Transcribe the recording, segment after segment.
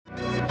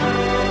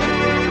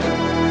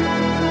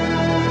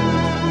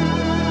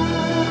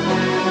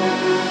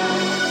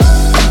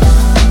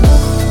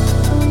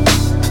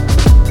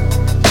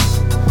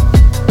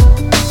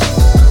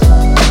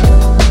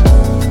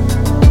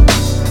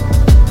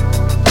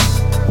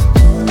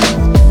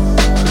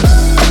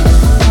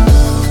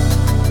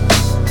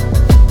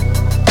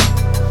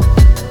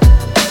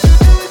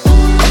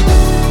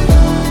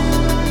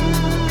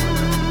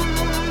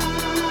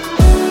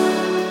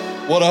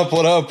up?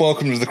 What up?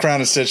 Welcome to the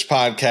Crown and Stitch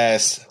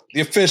podcast,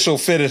 the official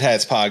Fitted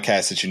Hats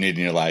podcast that you need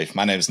in your life.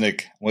 My name is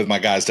Nick. I'm with my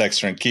guys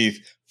Dexter and Keith.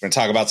 We're going to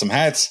talk about some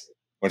hats.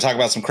 We're going to talk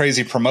about some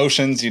crazy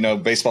promotions. You know,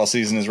 baseball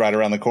season is right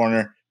around the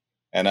corner.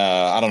 And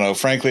I don't know.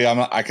 Frankly, I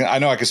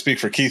know I can speak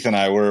for Keith and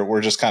I.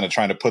 We're just kind of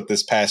trying to put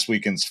this past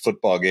weekend's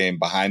football game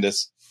behind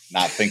us,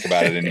 not think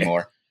about it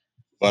anymore.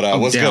 But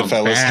what's good,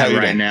 fellas? How you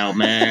doing now,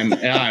 man?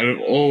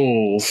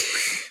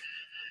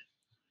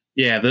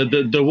 Yeah,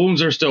 the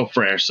wounds are still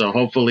fresh, so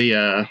hopefully,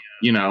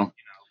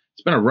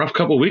 it's been a rough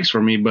couple weeks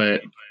for me,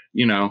 but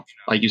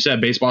like you said,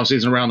 baseball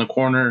season around the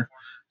corner.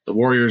 The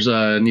Warriors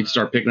need to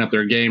start picking up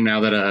their game now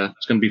that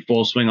it's going to be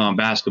full swing on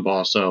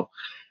basketball. So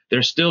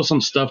there's still some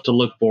stuff to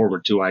look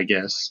forward to, I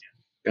guess.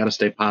 Got to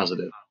stay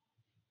positive.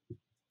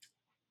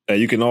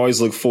 You can always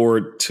look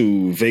forward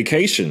to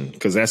vacation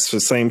because that's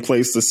the same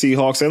place the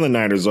Seahawks and the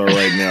Niners are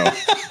right now.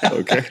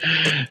 Okay,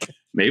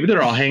 maybe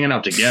they're all hanging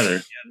out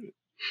together.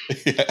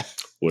 Yeah.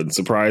 Wouldn't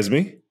surprise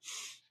me.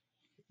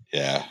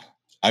 Yeah,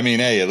 I mean,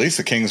 hey, at least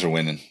the Kings are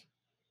winning.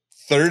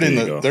 Third in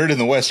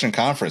the Western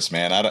Conference,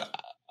 man.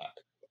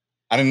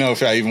 I don't know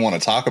if I even want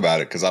to talk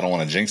about it because I don't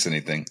want to jinx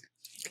anything.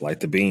 Light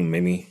the beam,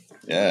 maybe.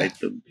 Yeah, light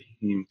the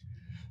beam.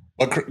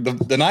 But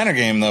the Niner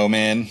game, though,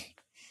 man,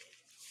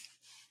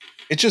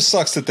 it just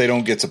sucks that they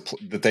didn't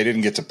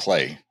get to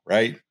play,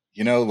 right?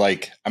 You know,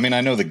 like, I mean, I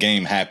know the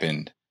game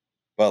happened,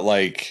 but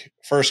like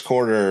first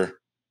quarter,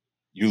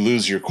 you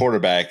lose your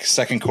quarterback.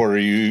 Second quarter,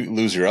 you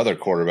lose your other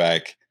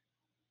quarterback.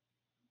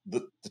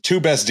 The two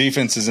best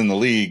defenses in the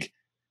league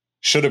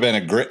should have been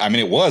a great. I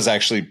mean, it was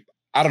actually.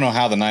 I don't know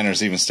how the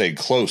Niners even stayed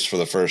close for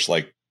the first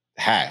like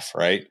half,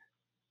 right?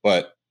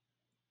 But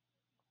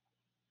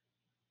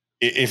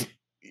if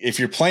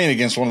you're playing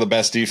against one of the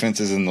best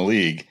defenses in the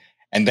league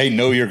and they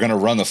know you're going to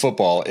run the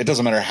football, it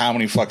doesn't matter how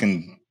many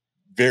fucking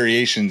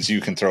variations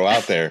you can throw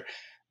out there.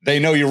 They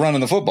know you're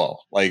running the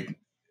football. Like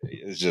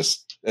it's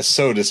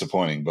so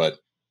disappointing, but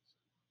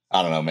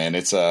I don't know, man.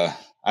 It's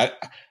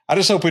I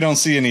just hope we don't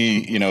see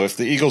any, if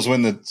the Eagles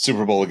win the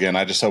Super Bowl again,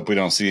 I just hope we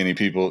don't see any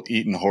people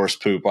eating horse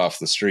poop off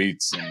the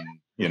streets and,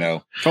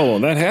 Hold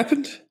on, that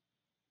happened?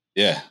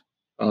 Yeah.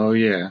 Oh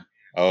yeah.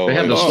 Oh, they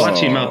had the SWAT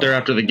team out there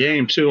after the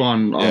game too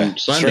on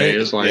Sunday.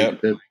 It's like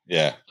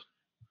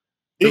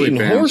eating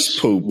horse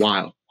poop.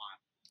 Wild.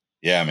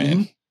 Yeah,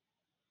 man.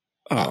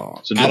 Mm-hmm. Oh,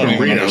 it's a I don't different even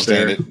breed out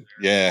understand there. it.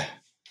 Yeah.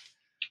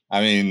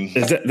 I mean,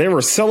 is that they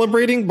were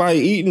celebrating by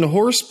eating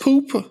horse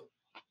poop?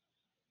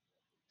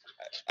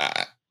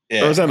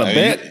 Yeah. Or is that a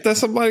bet that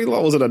somebody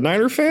was it a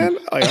Niner fan?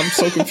 Like, I'm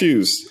so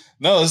confused.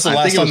 No, this is the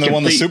last time they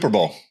won the Super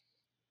Bowl.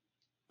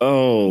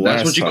 Oh,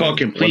 that's what you call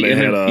complete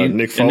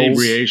Nick Foles?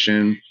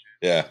 inebriation.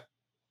 Yeah.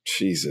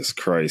 Jesus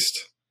Christ.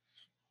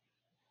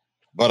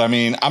 But I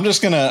mean, I'm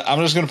just gonna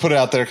put it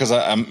out there because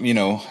I'm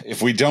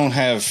if we don't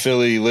have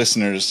Philly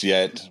listeners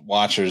yet,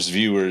 watchers,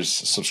 viewers,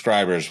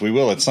 subscribers, we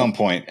will at some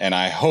point, and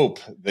I hope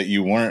that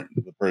you weren't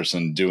the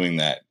person doing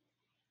that.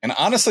 And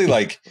honestly,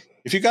 like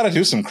if you got to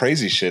do some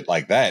crazy shit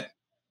like that,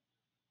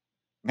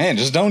 man,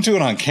 just don't do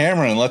it on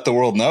camera and let the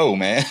world know,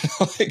 man.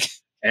 Like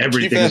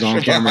everything is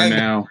on camera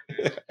now.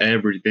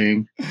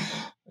 Everything.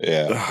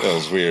 Yeah, that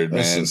was weird,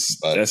 man.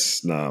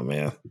 That's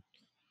man.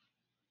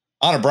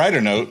 On a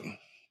brighter note,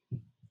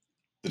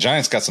 the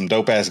Giants got some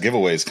dope ass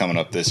giveaways coming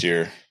up this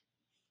year,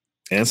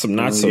 and some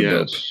not so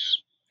dope.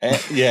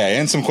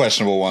 And some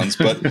questionable ones.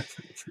 But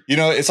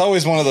it's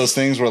always one of those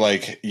things where,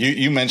 like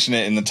you mentioned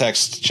it in the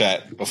text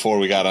chat before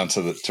we got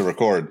onto to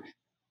record.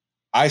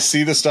 I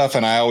see the stuff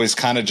and I always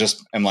kind of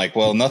just am like,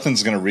 well,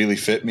 nothing's going to really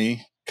fit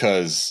me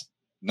because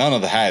none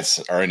of the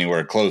hats are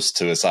anywhere close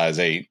to a size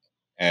 8.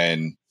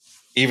 And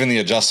even the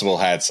adjustable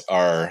hats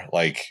are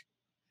like,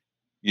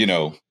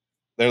 they're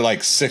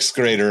like sixth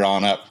grader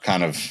on up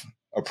kind of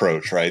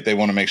approach, right? They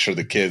want to make sure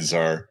the kids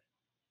are,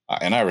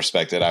 and I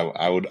respect it.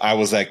 I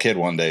was that kid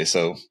one day.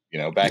 So,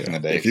 back in the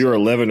day. If you're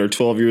 11 or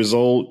 12 years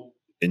old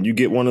and you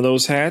get one of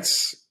those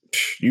hats,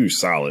 you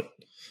solid.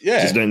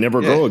 Yeah. Just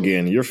never grow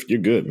again. You're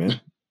good, man.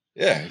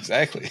 Yeah,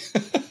 exactly.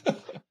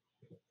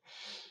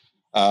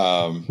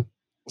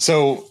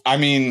 So, I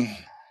mean,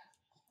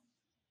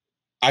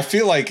 I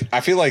feel like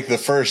the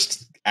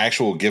first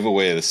actual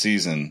giveaway of the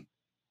season,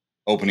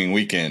 opening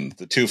weekend,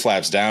 the two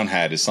flaps down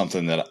hat is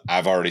something that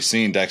I've already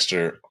seen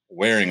Dexter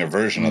wearing a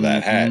version of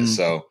that hat.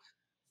 So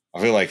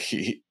I feel like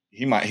he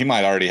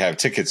might already have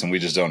tickets and we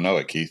just don't know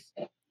it, Keith.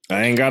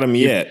 I ain't got them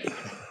yet.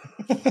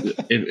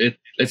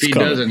 If he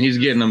doesn't, he's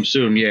getting them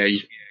soon. Yeah,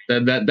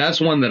 that's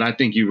one that I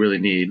think you really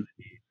need.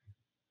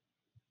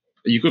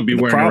 You could be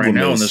wearing it right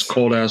now in this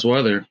cold ass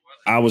weather.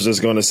 I was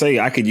just going to say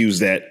I could use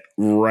that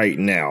right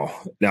now.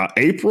 Now,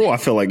 April, I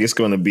feel like it's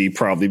going to be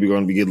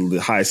getting the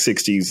high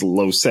 60s,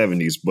 low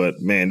 70s. But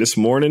man, this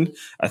morning,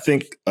 I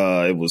think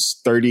it was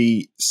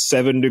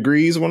 37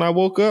 degrees when I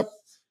woke up.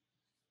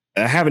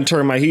 I haven't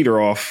turned my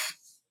heater off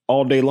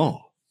all day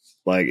long.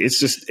 Like it's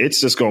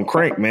just going to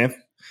crank, man.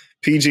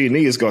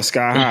 PG&E is going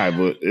sky high,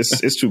 but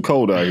it's too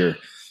cold out here.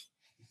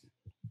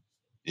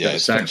 Yeah,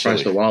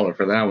 sacrifice the wallet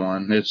for that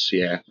one. It's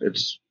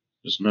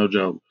just no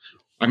joke.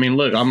 I mean,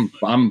 look,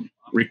 I'm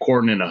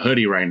recording in a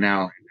hoodie right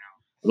now.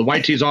 The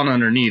white tee's on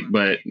underneath,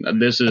 but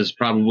this is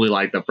probably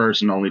like the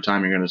first and only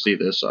time you're going to see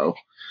this. So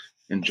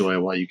enjoy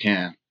it while you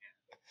can.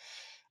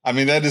 I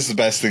mean, that is the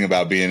best thing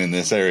about being in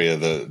this area.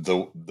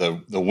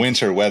 The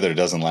winter weather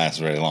doesn't last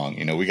very long.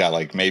 You know, we got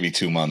like maybe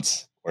 2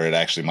 months where it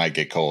actually might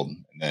get cold,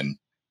 and then,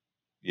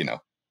 you know.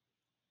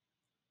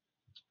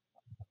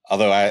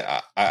 Although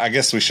I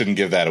guess we shouldn't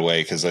give that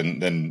away, because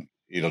then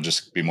it'll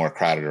just be more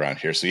crowded around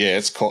here. So yeah,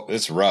 it's cold.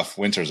 It's rough.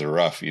 Winters are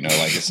rough. You know,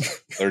 like it's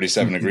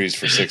 37 degrees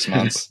for 6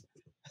 months.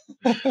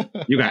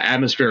 You got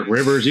atmospheric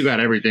rivers. You got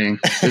everything.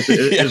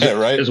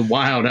 Right. It's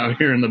wild out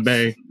here in the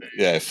Bay.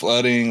 Yeah,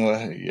 flooding.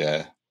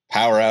 Yeah,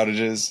 power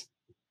outages.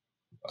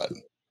 But,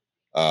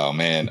 oh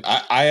man,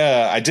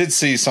 I did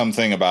see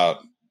something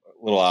about,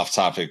 a little off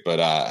topic, but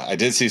I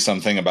did see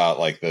something about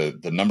like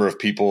the number of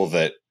people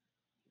that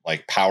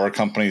like power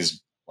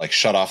companies like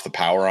shut off the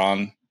power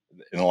on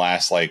in the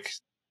last like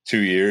 2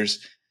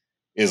 years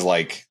is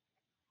like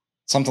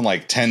something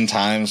like 10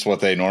 times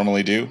what they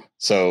normally do.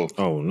 So,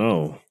 oh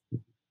no.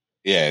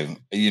 Yeah,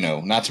 you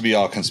know, not to be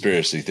all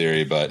conspiracy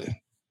theory, but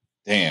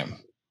damn,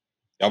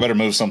 y'all better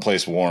move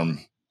someplace warm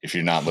if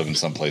you're not living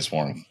someplace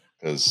warm,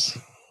 because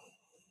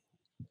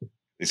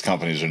these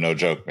companies are no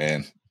joke,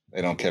 man.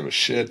 They don't give a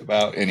shit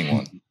about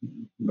anyone.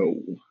 No.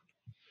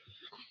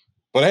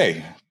 But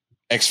hey,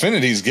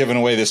 Xfinity's giving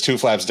away this 2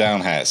 flaps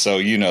down hat, so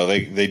you know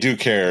they do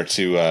care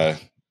to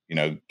you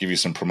know, give you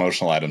some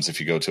promotional items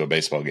if you go to a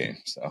baseball game.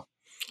 So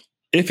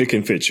if it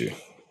can fit you,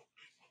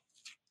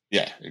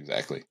 yeah,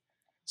 exactly.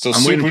 So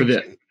I'm waiting for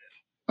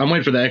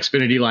the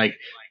Xfinity like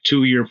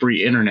 2-year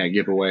free internet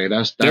giveaway.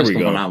 That's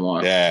the one I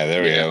want. Yeah,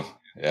 there we go.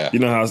 Yeah, you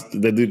know how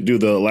they do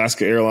the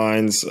Alaska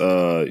Airlines,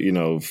 you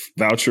know,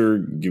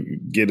 voucher. You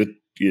get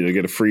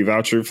a free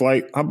voucher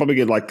flight. How about we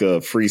get like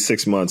a free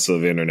 6 months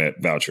of internet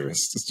voucher?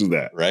 Let's do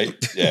that. Right?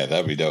 Yeah,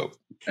 that'd be dope.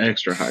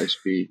 Extra high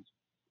speed.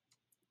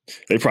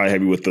 They probably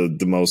have you with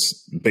the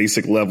most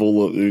basic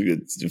level of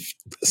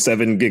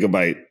 7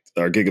 gigabyte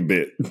or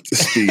gigabit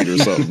speed or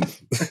something.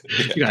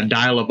 You got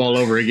dial up all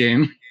over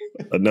again.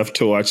 Enough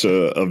to watch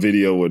a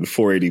video in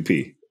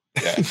 480p.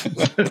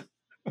 Yeah.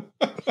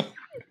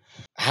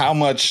 How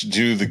much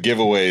do the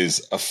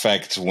giveaways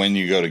affect when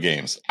you go to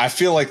games? I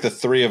feel like the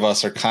 3 of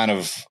us are kind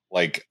of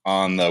like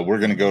on the we're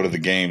going to go to the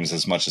games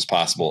as much as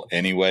possible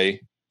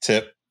anyway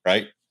tip,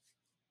 right?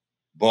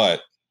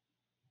 But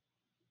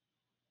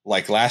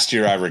like last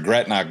year, I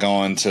regret not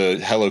going to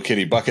Hello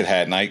Kitty bucket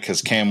hat night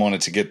because Cam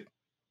wanted to get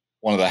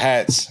one of the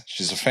hats.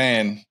 She's a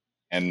fan,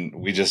 and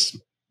we just,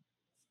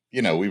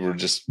 you know, we were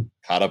just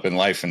caught up in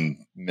life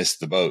and missed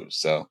the boat.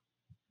 So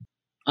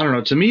I don't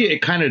know. To me,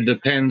 it kind of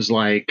depends,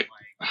 like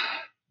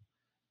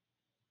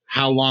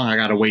how long I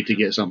got to wait to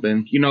get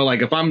something. You know,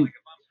 like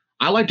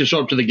I like to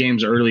show up to the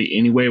games early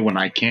anyway when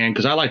I can,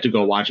 because I like to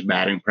go watch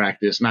batting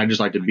practice, and I just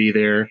like to be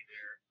there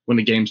when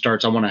the game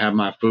starts. I want to have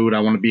my food.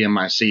 I want to be in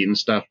my seat and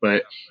stuff,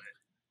 but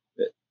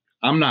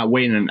I'm not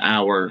waiting an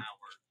hour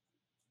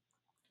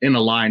in a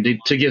line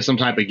to get some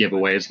type of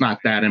giveaway. It's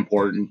not that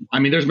important. I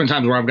mean, there's been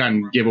times where I've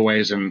gotten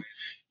giveaways and,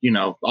 you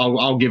know,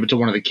 I'll give it to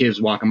one of the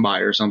kids walking by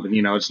or something.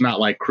 You know, it's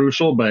not like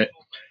crucial, but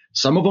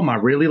some of them I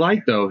really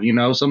like, though. You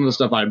know, some of the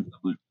stuff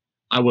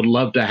I would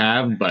love to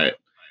have, but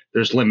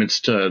there's limits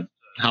to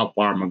how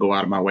far I'm gonna go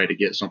out of my way to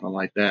get something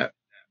like that.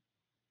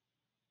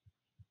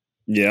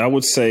 Yeah, I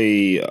would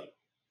say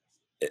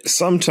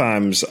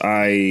sometimes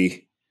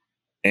I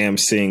am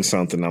seeing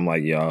something, I'm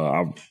like,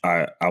 yo,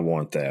 I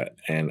want that,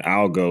 and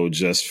I'll go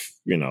just,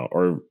 you know,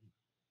 or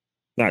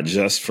not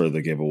just for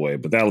the giveaway,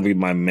 but that'll be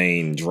my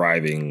main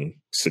driving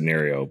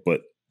scenario.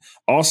 But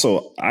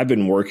also, I've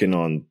been working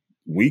on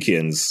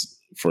weekends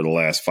for the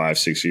last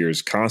 5-6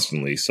 years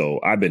constantly, so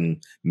I've been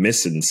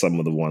missing some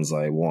of the ones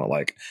I want.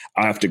 Like,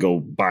 I have to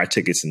go buy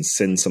tickets and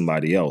send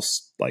somebody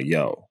else, like,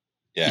 yo,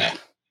 yeah,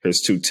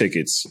 here's 2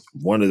 tickets,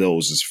 one of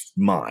those is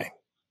mine.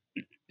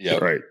 Yeah,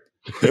 right.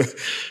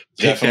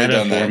 Definitely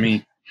done that. For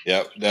me.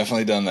 Yep,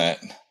 definitely done that.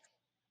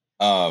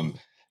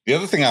 The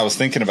other thing I was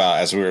thinking about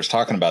as we were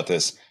talking about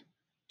this,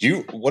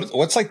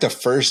 what's like the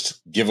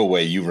first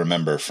giveaway you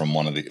remember from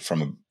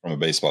from a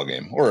baseball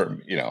game, or,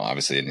 you know,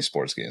 obviously any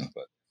sports game,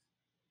 but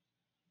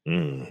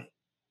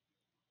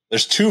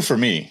there's 2 for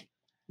me.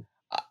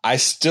 I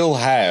still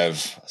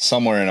have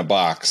somewhere in a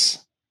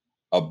box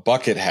a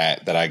bucket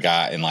hat that I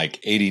got in like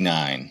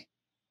 88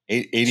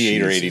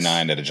 Jesus. Or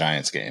 89 at a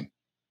Giants game.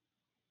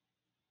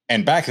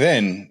 And back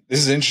then, this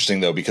is interesting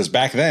though, because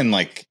back then,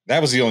 like,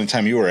 that was the only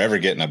time you were ever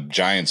getting a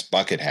Giants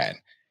bucket hat.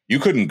 You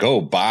couldn't go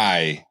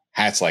buy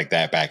hats like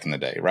that back in the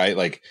day, right?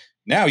 Like,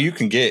 now you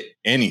can get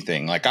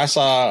anything. Like, I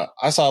saw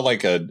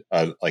like a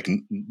like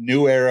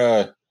new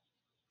era,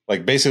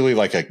 like basically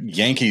like a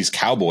Yankees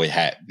cowboy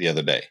hat the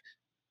other day.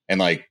 And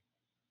like,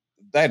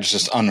 that's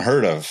just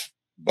unheard of.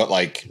 But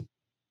like,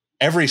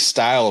 every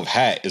style of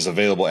hat is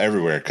available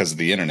everywhere because of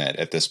the internet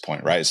at this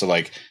point, right? So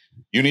like,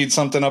 you need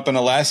something up in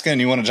Alaska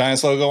and you want a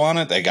Giants logo on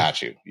it, they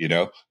got you, you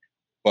know?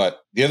 But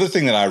the other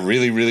thing that I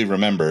really, really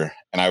remember,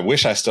 and I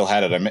wish I still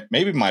had it,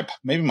 maybe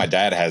my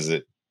dad has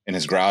it in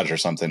his garage or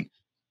something.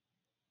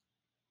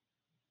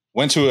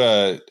 went to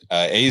a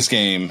A's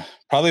game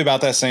probably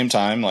about that same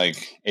time,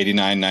 like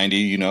 89,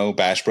 90,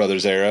 Bash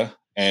Brothers era.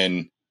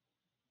 And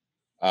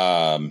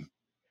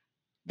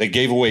they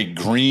gave away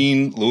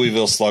green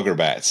Louisville Slugger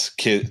bats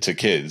to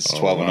kids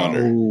 12 and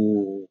under.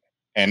 Ooh.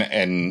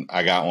 And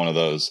I got one of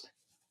those.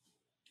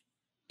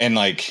 And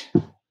like,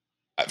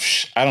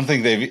 I don't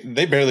think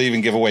they barely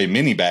even give away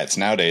mini bats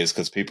nowadays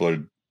because people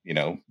are,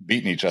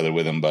 beating each other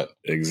with them. But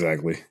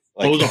exactly.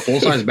 Like, it was a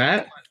full-size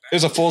bat? It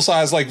was a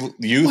full-size, like,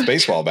 youth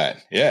baseball bat.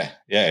 Yeah.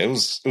 It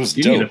was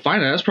you dope. Need to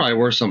find it. That's probably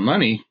worth some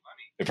money.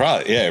 It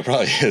probably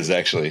is,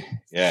 actually.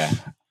 Yeah.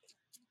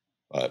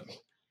 But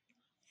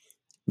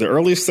the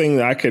earliest thing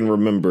that I can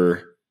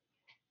remember,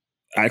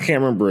 I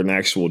can't remember an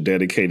actual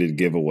dedicated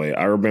giveaway.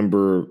 I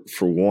remember,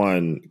 for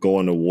one,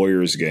 going to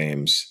Warriors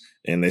games,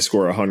 and they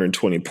score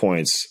 120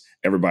 points.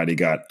 Everybody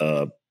got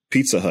a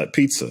Pizza Hut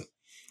pizza,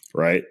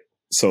 right?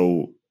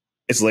 So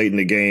it's late in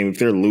the game. If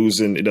they're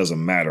losing, it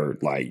doesn't matter.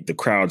 Like, the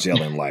crowd's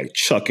yelling, like,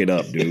 chuck it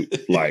up,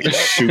 dude. Like,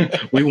 shoot.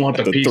 We want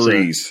the pizza.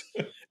 Threes.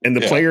 And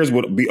the players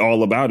would be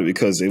all about it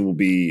because it will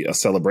be a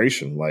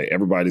celebration. Like,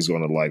 everybody's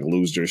going to, like,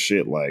 lose their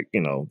shit. Like,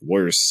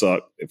 Warriors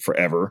suck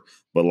forever.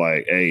 But,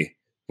 like, hey,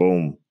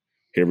 boom,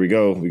 here we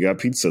go. We got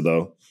pizza,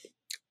 though.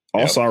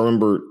 Also, I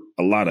remember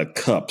a lot of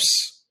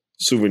cups,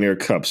 souvenir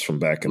cups from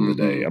back in the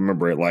day. I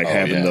remember it, like,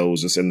 having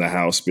those just in the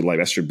house, be like,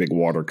 that's your big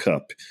water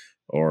cup.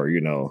 Or,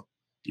 you're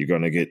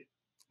going to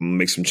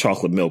make some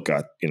chocolate milk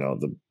out,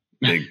 the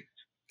big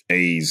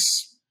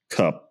A's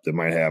cup that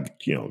might have,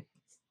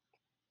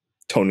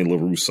 Tony La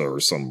Russa or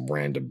some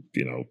random,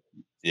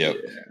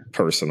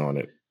 person on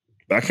it.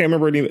 But I can't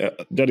remember any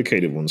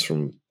dedicated ones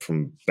from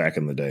back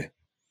in the day.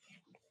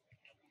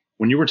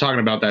 When you were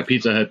talking about that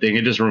Pizza Hut thing,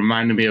 it just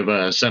reminded me of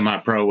a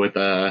semi-pro with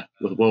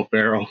Will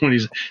Ferrell when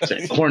he's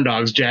saying corn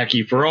dogs,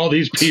 Jackie, for all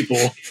these people.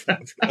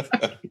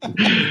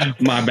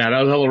 My bad.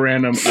 That was hella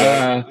random.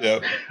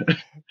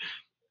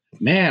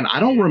 Man, I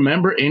don't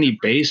remember any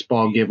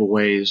baseball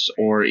giveaways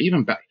or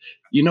even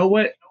you know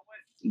what?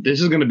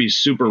 This is going to be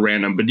super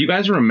random, but do you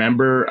guys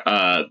remember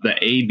the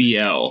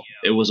ABL?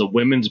 It was a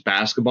women's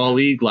basketball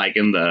league, like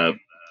in the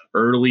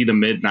early to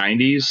mid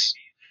 90s.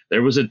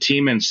 There was a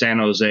team in San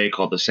Jose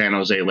called the San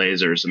Jose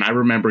Lasers, and I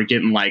remember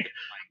getting like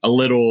a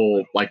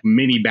little like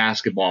mini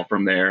basketball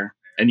from there.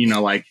 And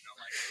like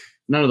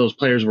none of those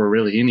players were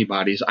really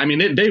anybody's. I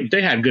mean,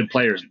 they had good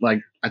players.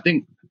 Like I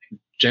think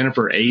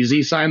Jennifer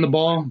Azzi signed the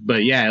ball,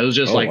 but yeah, it was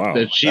just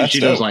she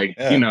does like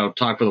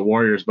talk for the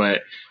Warriors,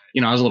 but.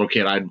 I was a little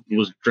kid. I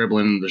was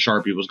dribbling. The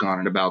Sharpie was gone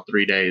in about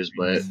 3 days.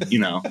 But,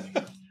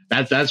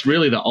 that's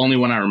really the only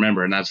one I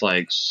remember. And that's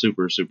like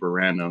super, super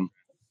random.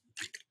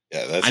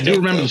 Yeah, I do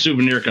remember the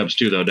souvenir cups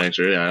too, though,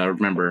 Dexter. Yeah, I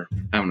remember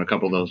having a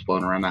couple of those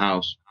floating around the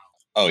house.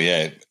 Oh,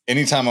 yeah.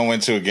 Anytime I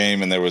went to a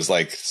game and there was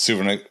like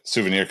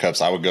souvenir cups,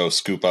 I would go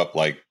scoop up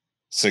like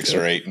 6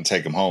 or 8 and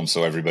take them home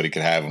so everybody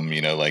could have them,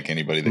 like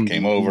anybody that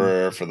came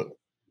over for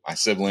my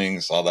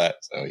siblings, all that.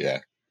 So,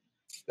 yeah,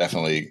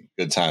 definitely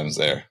good times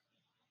there.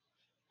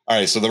 All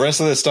right, so the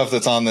rest of the stuff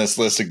that's on this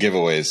list of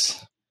giveaways,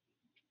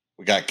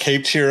 we got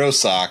Caped Hero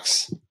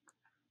socks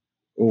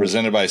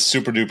presented by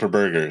Super Duper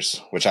Burgers,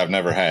 which I've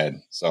never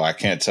had, so I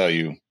can't tell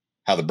you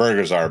how the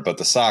burgers are, but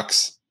the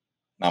socks,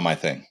 not my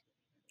thing.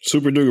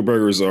 Super Duper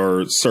Burgers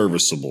are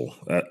serviceable.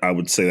 I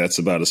would say that's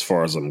about as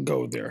far as I'm going to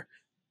go there.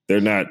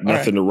 They're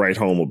nothing to write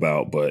home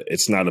about, but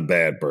it's not a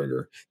bad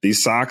burger.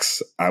 These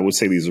socks, I would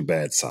say these are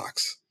bad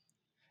socks.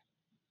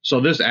 So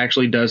this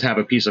actually does have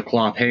a piece of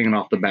cloth hanging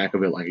off the back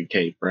of it like a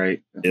cape,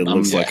 right? It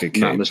looks like a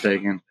cape. Not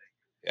mistaken.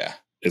 Yeah.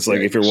 It's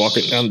like if you're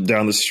walking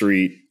down the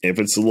street, if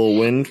it's a little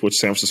wind, which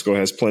San Francisco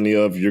has plenty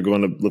of, you're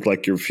going to look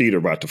like your feet are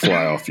about to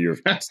fly off your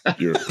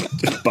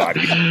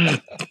body.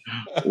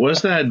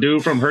 What's that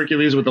dude from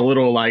Hercules with the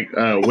little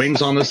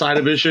wings on the side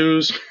of his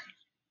shoes?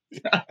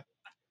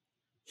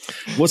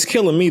 What's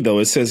killing me, though,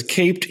 it says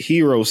Caped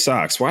Hero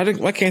socks.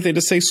 Why can't they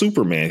just say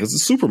Superman? Because the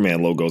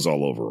Superman logo's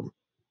all over them.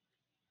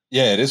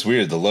 Yeah, it is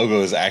weird. The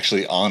logo is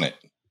actually on it.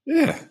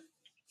 Yeah.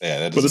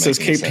 Yeah, but it says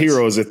Caped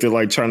Hero as if they're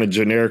like trying to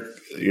generic,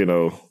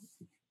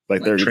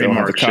 like they don't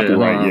have the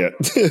copyright yet.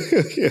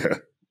 Yeah.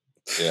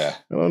 Yeah.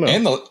 I don't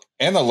know.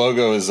 And the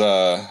logo is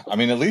at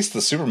least the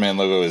Superman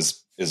logo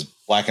is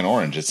black and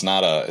orange. It's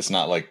not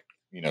like,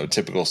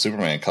 typical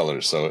Superman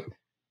colors. So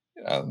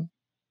I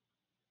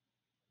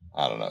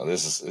don't know.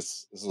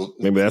 It's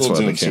maybe that's why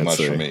they doing can't too much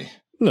say. For me.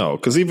 No,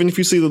 because even if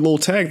you see the little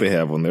tag they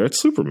have on there,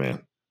 it's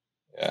Superman.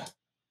 Yeah.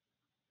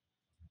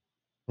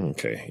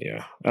 Okay,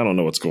 yeah. I don't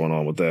know what's going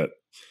on with that.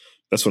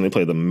 That's when they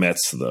play the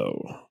Mets,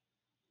 though.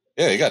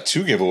 Yeah, you got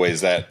 2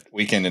 giveaways that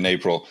weekend in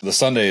April. The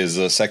Sunday is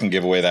the second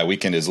giveaway that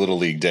weekend is Little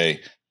League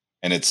Day,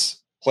 and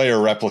it's player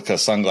replica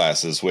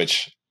sunglasses,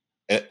 which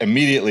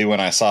immediately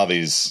when I saw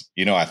these,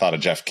 I thought of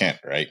Jeff Kent,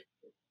 right?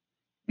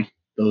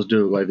 Those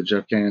do look like the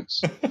Jeff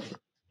Kents.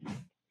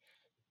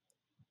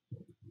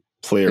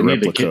 Player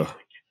replica.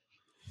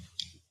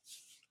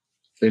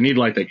 They need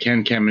like the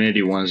Ken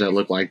Caminiti ones that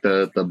look like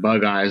the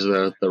bug eyes,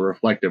 the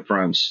reflective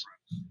fronts.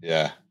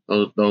 Yeah.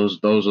 Those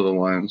are the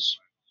ones.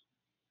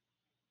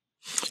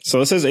 So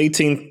it says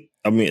 18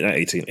 Not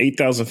 18,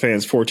 8,000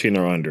 fans, 14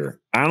 or under.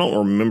 I don't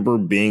remember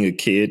being a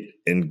kid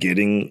and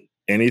getting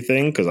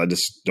anything because I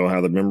just don't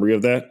have the memory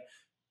of that.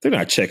 They're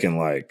not checking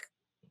like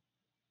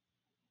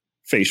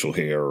facial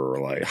hair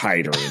or like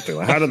height or anything.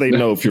 Like, how do they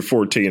know if you're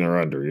 14 or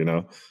under, you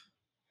know?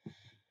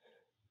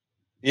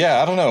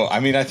 Yeah, I don't know. I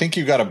mean, I think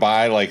you got to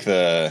buy like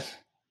the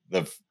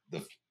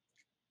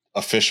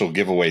official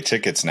giveaway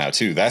tickets now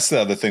too. That's the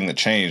other thing that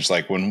changed.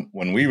 Like when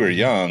we were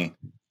young,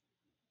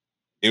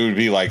 it would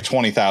be like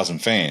 20,000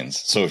 fans.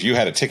 So if you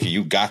had a ticket,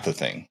 you got the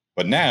thing.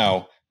 But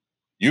now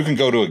you can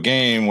go to a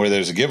game where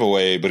there's a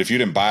giveaway, but if you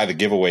didn't buy the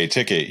giveaway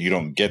ticket, you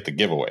don't get the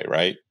giveaway,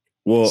 right?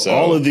 Well,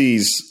 all of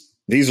these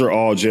are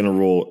all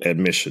general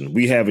admission.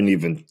 We haven't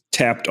even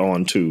tapped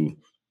onto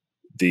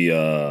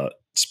the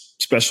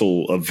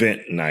special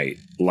event night.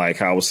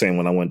 Like I was saying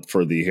when I went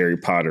for the Harry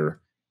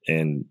Potter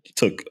and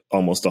took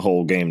almost the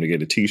whole game to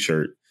get a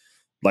T-shirt.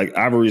 Like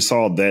I already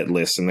saw that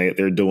list, and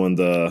they're doing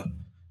the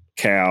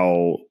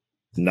Cal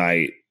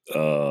night,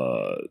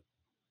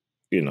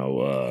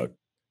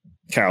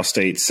 Cal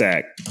State,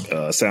 SAC,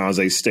 San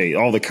Jose State.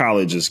 All the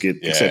colleges get,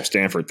 except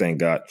Stanford, thank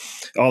God.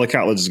 All the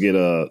colleges get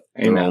their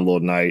own little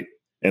night.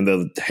 And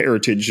the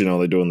heritage,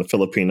 they're doing the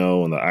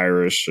Filipino and the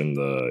Irish and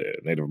the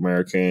Native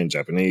American,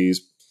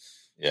 Japanese.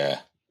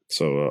 Yeah.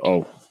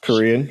 So,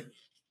 Korean.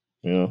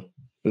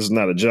 This is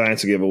not a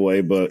Giants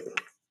giveaway, but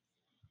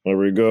there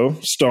we go.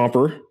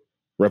 Stomper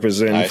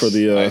representing for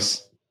the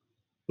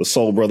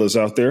Soul Brothers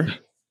out there.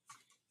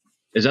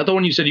 Is that the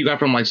one you said you got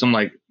from like some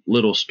like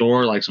little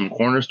store, like some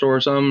corner store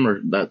or something,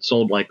 or that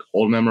sold like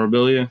old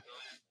memorabilia?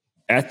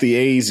 At the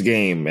A's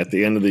game at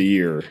the end of the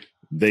year,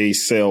 they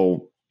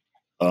sell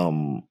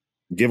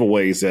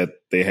giveaways that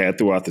they had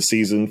throughout the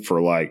season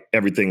for like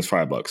everything's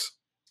 $5.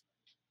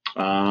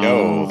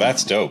 Yo,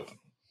 that's dope.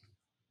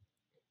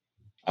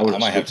 I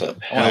might have to.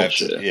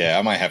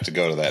 I might have to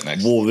go to that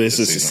next. Well, this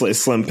is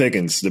slim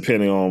pickings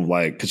depending on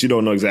because you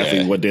don't know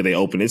exactly what day they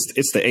open.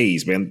 It's the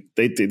A's, man.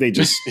 They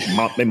just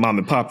they mom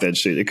and pop that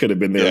shit. It could have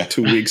been there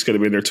 2 weeks, could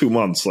have been there 2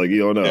 months. Like you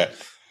don't know. Yeah.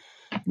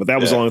 But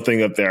that was the only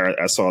thing up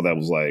there I saw that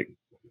was like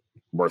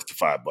worth the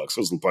 $5. It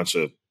was a bunch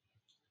of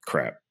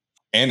crap.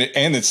 And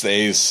it's the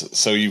A's,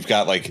 so you've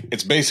got like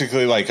it's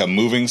basically like a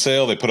moving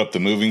sale. They put up the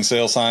moving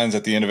sale signs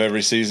at the end of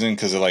every season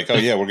because they're like, oh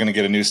yeah, we're going to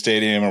get a new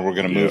stadium or we're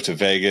going to move to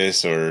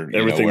Vegas or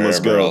everything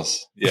must go.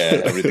 Else.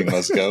 Yeah, everything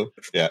must go.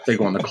 Yeah, they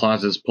go in the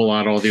closets, pull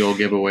out all the old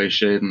giveaway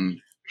shit, and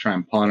try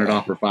and pawn it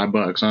off for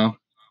 $5, huh?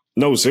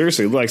 No,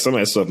 seriously, like some of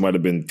that stuff might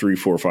have been 3,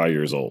 4, 5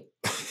 years old.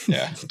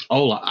 Yeah.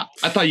 Oh,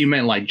 I thought you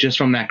meant like just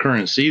from that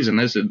current season.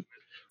 This is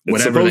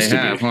whatever they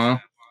have, huh?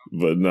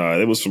 But no,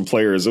 it was from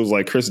players. It was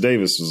like Chris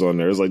Davis was on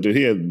there. It was like, dude,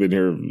 he had been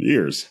here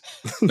years.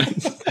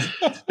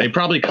 They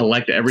probably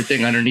collect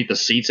everything underneath the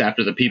seats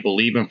after the people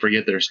leave and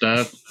forget their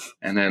stuff.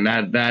 And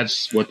then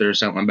that's what they're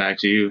selling back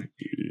to you.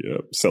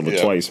 Yep. Sell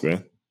it twice,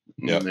 man.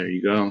 Yeah, there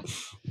you go.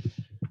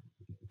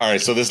 All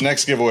right. So this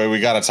next giveaway we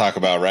got to talk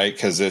about, right?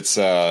 Because it's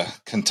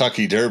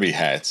Kentucky Derby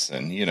hats.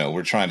 And,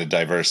 we're trying to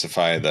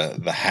diversify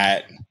the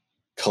hat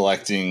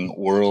collecting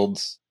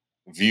world's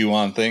view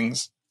on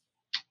things.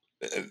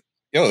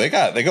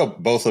 They go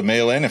both a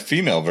male and a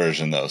female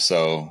version though,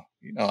 so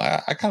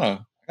I kind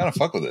of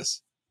fuck with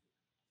this.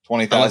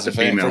 20,000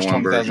 fans, first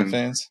 20,000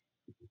 fans.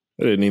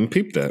 I didn't even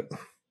peep that.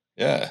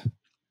 Yeah.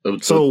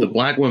 So the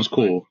black one's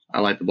cool. I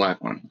like the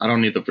black one. I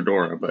don't need the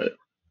fedora, but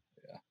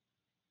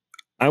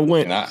I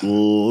went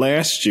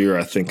last year.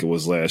 I think it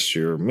was last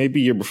year,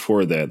 maybe year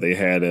before that. They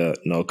had it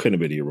couldn't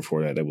have been a year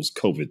before that. It was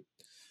COVID.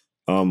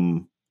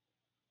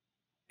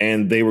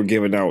 And they were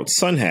giving out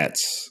sun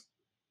hats,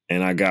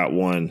 and I got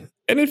one.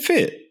 And it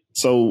fit.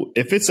 So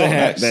if it's a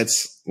hat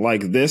that's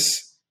like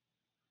these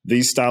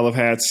style of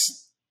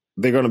hats,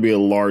 they're going to be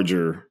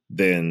larger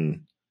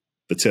than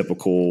the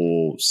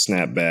typical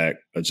snapback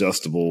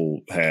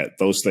adjustable hat.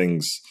 Those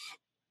things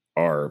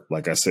are,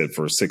 like I said,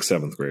 for 6th,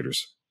 7th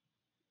graders.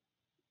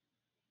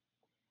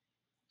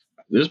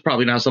 This is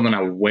probably not something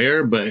I would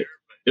wear, but it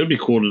would be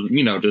cool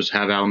to, just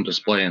have out on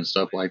display and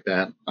stuff like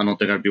that. I don't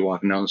think I'd be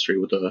walking down the street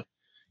with a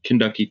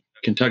Kentucky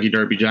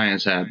Derby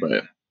Giants hat, but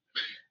it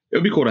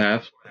would be cool to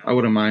have. I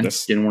wouldn't mind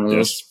getting one of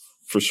those. That's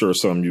for sure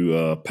something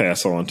you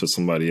pass on to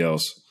somebody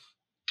else.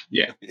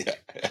 Yeah.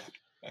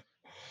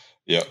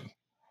 Yep.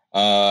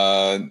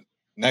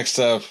 Next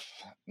up,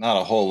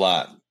 not a whole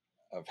lot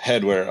of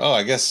headwear. Oh,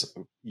 I guess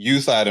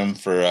youth item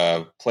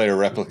for player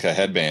replica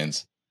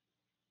headbands.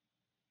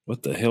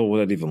 What the hell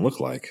would that even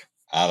look like?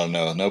 I don't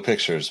know. No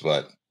pictures,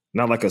 but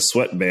not like a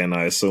sweatband,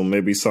 I assume.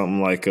 Maybe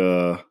something like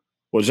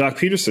Jock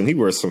Peterson, he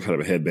wears some kind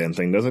of a headband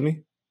thing, doesn't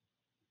he?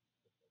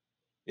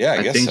 Yeah,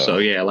 I guess think so.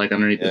 Yeah, like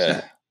underneath his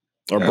hat.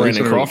 Or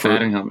Brandon Crawford.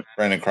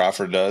 Brandon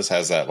Crawford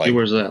has that. Like he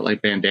wears that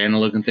like bandana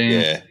looking thing.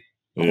 Yeah,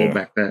 hold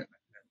back that.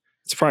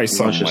 It's probably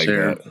something like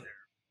that.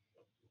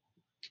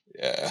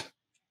 Yeah.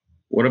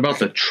 What about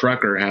the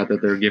trucker hat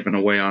that they're giving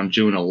away on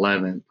June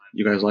 11th?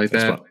 You guys like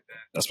that?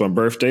 That's my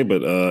birthday,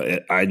 but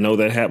I know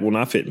that hat will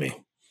not fit me.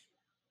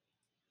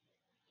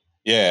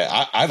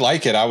 Yeah, I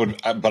like it. I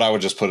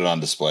would just put it on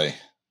display.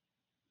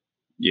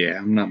 Yeah,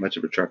 I'm not much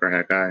of a trucker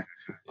hat guy.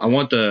 I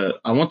want the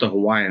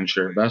Hawaiian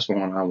shirt. That's the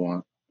one I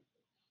want.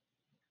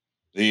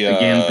 The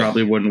Again,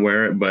 probably wouldn't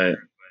wear it, but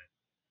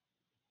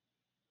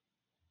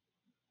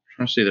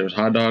I see there's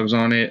hot dogs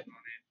on it.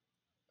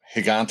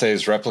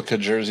 Gigante's replica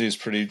jersey is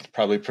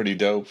probably pretty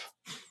dope.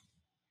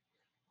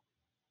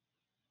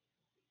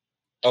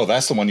 Oh,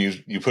 that's the one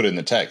you put in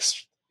the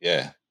text.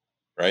 Yeah,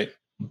 right.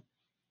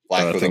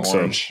 Black with an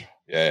orange. So.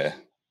 Yeah,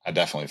 I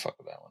definitely fuck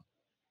with that one.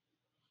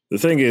 The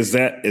thing is,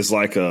 that is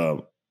like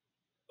a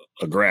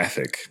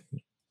graphic.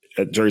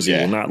 A jersey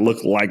will not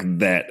look like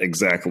that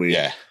exactly.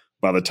 Yeah.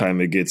 By the time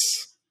it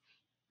gets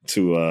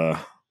to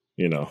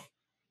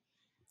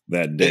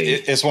that day.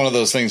 It's one of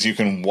those things you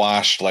can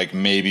wash like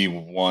maybe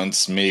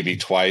once, maybe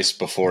twice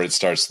before it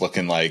starts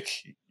looking like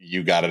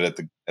you got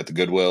it at the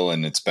Goodwill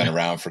and it's been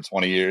around for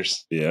 20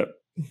 years. Yeah.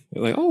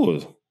 You're like,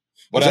 oh.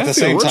 But at the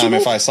same time,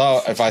 if I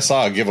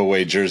saw a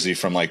giveaway jersey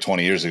from like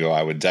 20 years ago,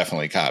 I would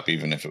definitely cop,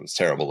 even if it was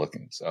terrible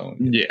looking. So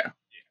yeah.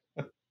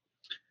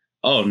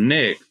 Oh,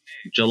 Nick,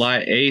 July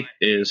 8th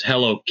is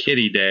Hello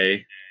Kitty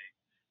Day.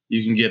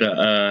 You can get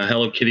a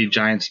Hello Kitty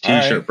Giants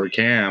t-shirt for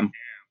Cam.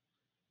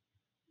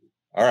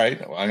 All right.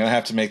 Well, I'm going to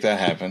have to make that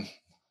happen.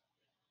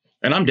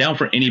 And I'm down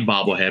for any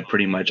bobblehead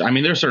pretty much. I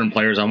mean, there's certain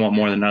players I want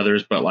more than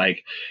others, but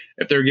like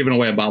if they're giving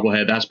away a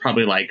bobblehead, that's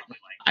probably like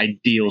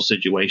ideal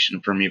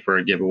situation for me for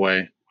a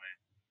giveaway.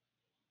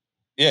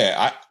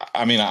 Yeah.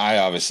 I mean, I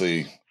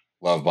obviously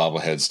love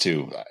bobbleheads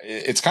too.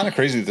 It's kind of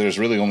crazy that there's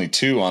really only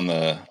two on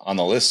the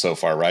list so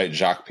far, right?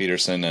 Jacques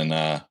Peterson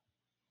and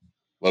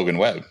Logan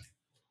Webb.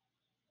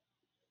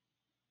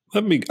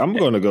 I'm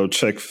going to go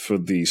check for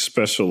the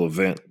special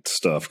event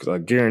stuff because I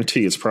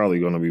guarantee it's probably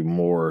going to be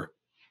more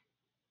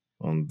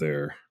on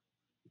there.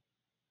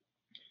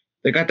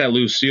 They got that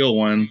Lucille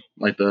one,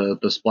 like the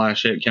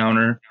splash hit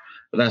counter,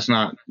 but that's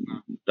not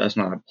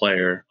a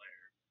player.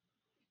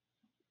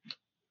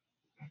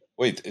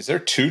 Wait, is there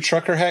two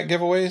trucker hat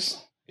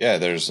giveaways? Yeah,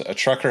 there's a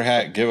trucker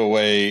hat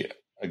giveaway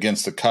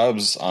against the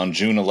Cubs on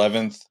June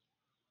 11th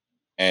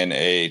and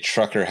a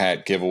trucker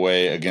hat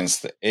giveaway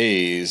against the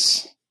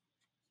A's.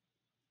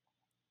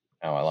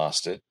 Now I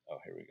lost it. Oh,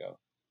 here we go.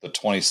 The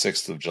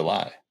 26th of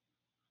July.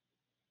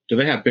 Do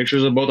they have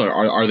pictures of both? Or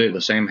are they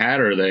the same hat,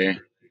 or are they?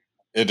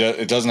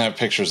 It doesn't have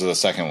pictures of the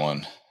second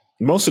one.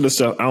 Most of the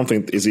stuff I don't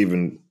think is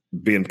even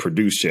being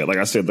produced yet. Like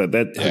I said, that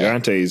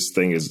Gigante's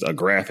thing is a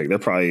graphic.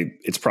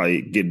 It's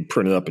probably getting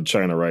printed up in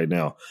China right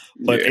now.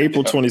 But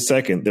April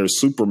 22nd, there's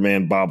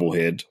Superman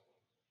bobblehead.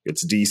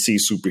 It's DC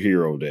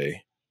Superhero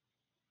Day.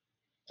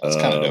 That's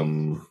kind of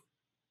dope.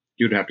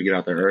 You'd have to get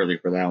out there early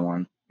for that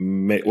one.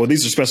 Well,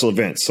 these are special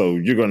events, so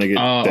you're going to get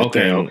that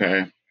thing.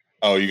 Okay.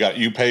 Oh,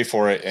 you pay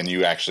for it, and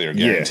you actually are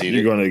guaranteed.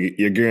 Yeah,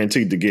 you're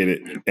guaranteed to get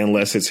it,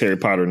 unless it's Harry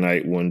Potter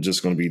night, when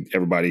just going to be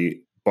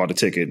everybody bought a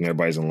ticket and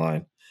everybody's in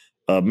line.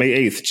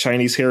 May 8th,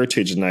 Chinese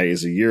Heritage Night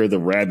is a year of the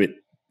rabbit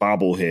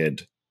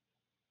bobblehead.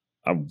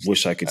 I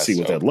wish I could see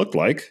what that looked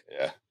like.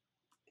 Yeah.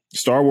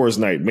 Star Wars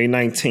Night, May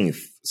 19th,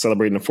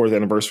 celebrating the 4th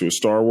anniversary of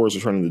Star Wars: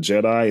 Return of the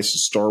Jedi. It's a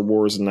Star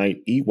Wars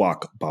Night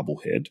Ewok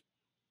bobblehead.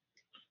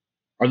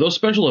 Are those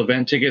special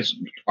event tickets,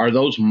 are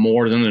those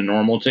more than the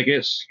normal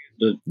tickets?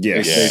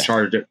 Yes. They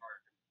charged it.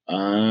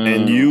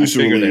 And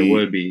usually I figure they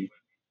would be.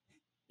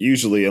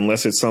 Usually,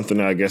 unless it's something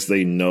that I guess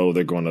they know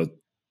they're going to,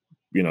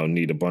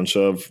 need a bunch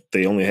of,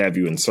 they only have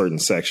you in certain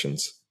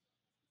sections.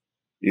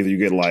 Either you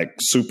get like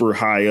super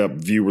high up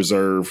view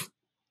reserve.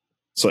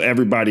 So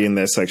everybody in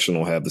that section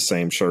will have the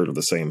same shirt or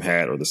the same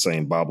hat or the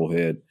same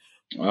bobblehead.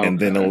 Okay. And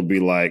then it'll be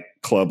like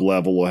club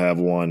level will have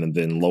one, and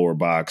then lower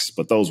box.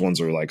 But those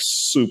ones are like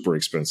super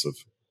expensive.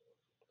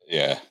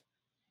 Yeah.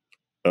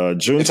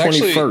 June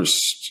 21st,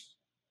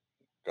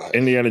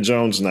 Indiana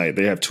Jones night.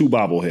 They have two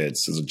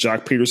bobbleheads. There's a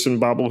Jock Peterson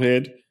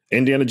bobblehead,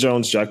 Indiana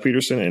Jones, Jock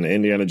Peterson, and an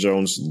Indiana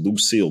Jones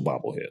Lucille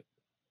bobblehead.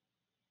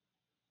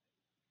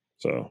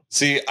 So,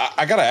 see,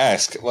 I gotta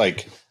ask.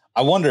 Like,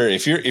 I wonder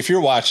if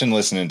you're watching,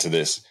 listening to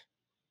this,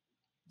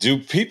 do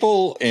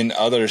people in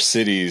other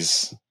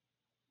cities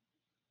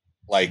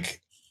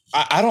like?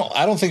 I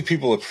don't think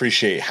people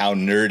appreciate how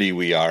nerdy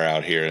we are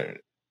out here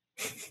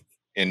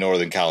in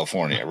Northern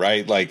California,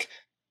 right? Like,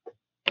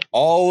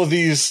 all of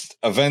these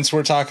events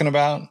we're talking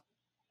about,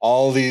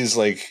 all these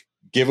like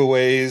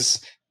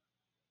giveaways,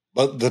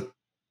 but the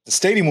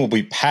stadium will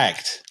be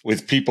packed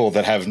with people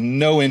that have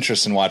no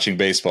interest in watching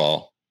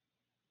baseball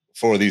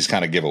for these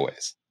kind of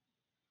giveaways.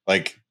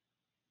 Like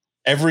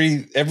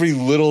every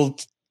little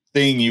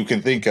thing you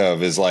can think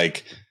of is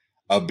like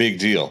a big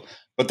deal.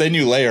 But then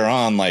you layer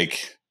on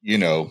like,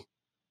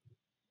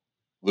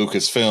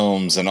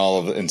 Lucasfilms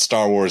and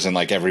Star Wars and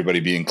like everybody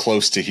being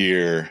close to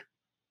here.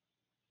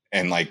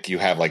 And like you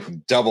have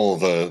like double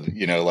the,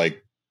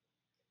 like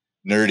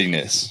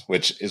nerdiness,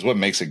 which is what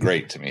makes it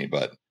great to me.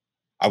 But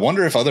I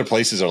wonder if other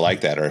places are like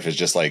that, or if it's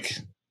just like,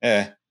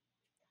 I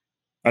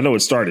know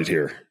it started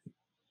here.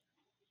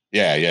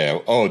 Yeah.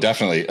 Oh,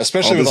 definitely.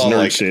 Especially with all nerd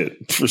like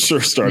shit for sure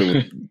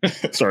started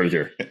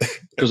here.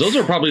 Because those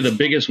are probably the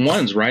biggest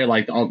ones, right?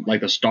 Like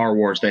the Star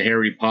Wars, the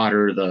Harry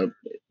Potter, the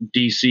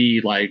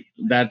DC, like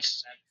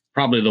that's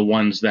probably the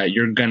ones that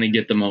you're going to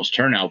get the most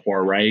turnout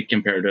for, right?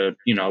 Compared to,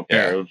 a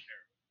pair of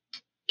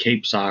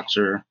Cape Socks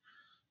or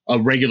a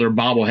regular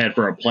bobblehead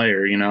for a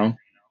player,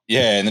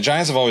 Yeah, and the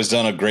Giants have always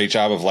done a great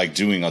job of like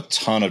doing a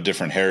ton of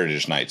different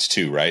heritage nights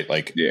too, right?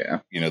 Like,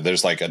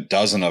 there's like a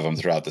dozen of them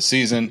throughout the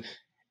season.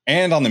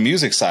 And on the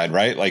music side,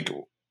 right? Like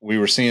we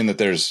were seeing that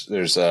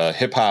there's a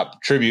hip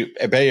hop tribute,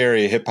 a Bay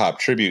Area hip hop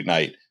tribute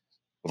night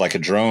with like a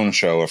drone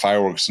show, a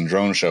fireworks and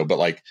drone show. But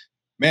like,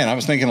 man, I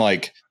was thinking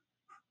like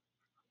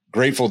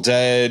Grateful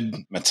Dead,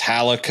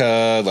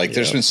 Metallica, like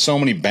there's been so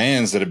many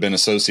bands that have been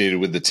associated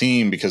with the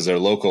team because they're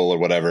local or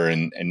whatever.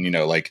 And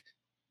like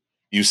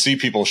you see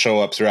people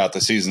show up throughout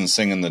the season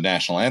singing the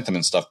national anthem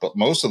and stuff. But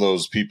most of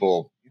those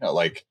people,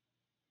 like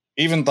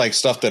even like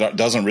stuff that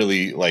doesn't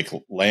really like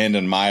land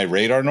in my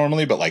radar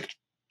normally, but like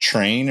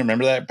Train,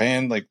 remember that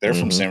band? Like they're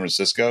from San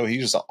Francisco. He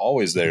was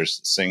always there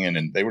singing,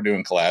 and they were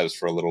doing collabs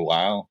for a little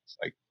while. It's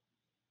like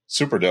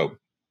super dope.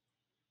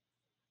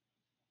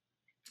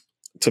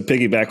 To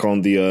piggyback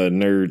on the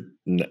nerd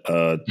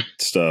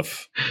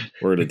stuff,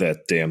 where did that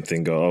damn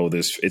thing go? Oh,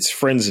 it's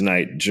Friends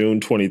Night, June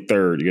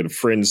 23rd. You get a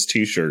Friends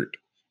t-shirt.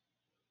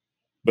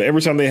 But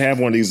every time they have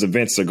one of these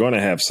events, they're going to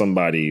have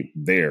somebody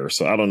there.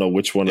 So I don't know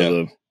which one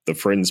of the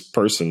Friends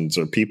persons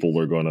or people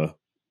are going to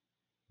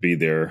be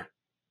there.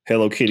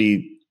 Hello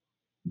Kitty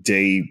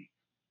Day,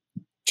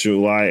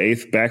 July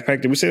 8th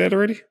backpack. Did we say that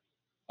already?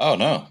 Oh,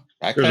 no.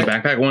 There's a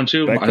backpack one,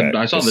 too.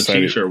 I saw the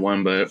t-shirt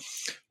one, but...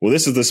 Well,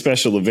 this is the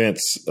special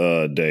events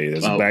day.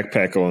 There's a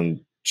backpack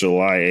on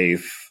July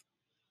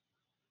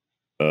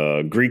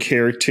 8th. Greek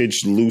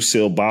Heritage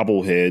Lucille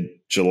bobblehead,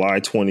 July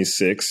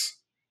 26th.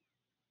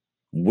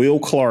 Will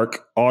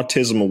Clark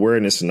Autism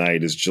Awareness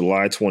Night is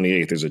July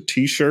 28th. There's a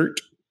t-shirt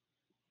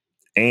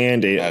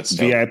and a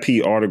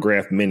VIP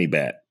autographed mini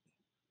bat.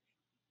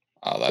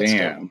 Oh, that's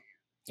dope.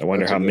 I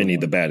wonder how many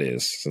the bat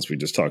is, since we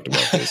just talked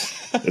about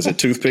this. Is it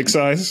toothpick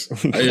size?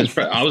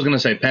 I was going to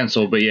say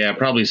pencil, but yeah,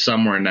 probably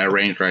somewhere in that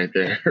range right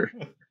there.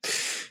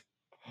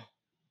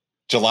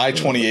 July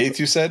 28th,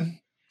 you said?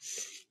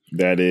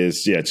 That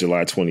is,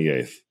 July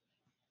 28th.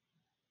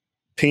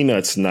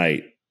 Peanuts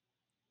Night.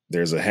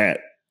 There's a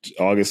hat,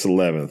 August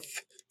 11th.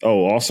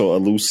 Oh, also a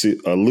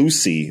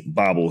Lucy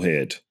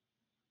bobblehead.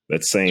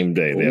 That same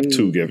day. They have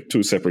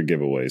two separate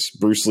giveaways.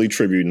 Bruce Lee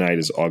Tribute Night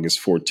is August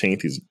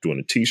 14th. He's doing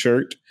a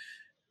t-shirt.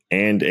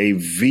 And a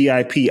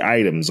VIP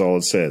item is all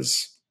it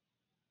says.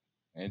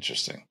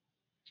 Interesting.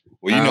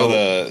 Well, you know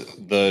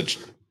the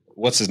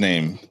what's his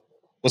name?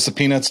 What's the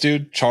Peanuts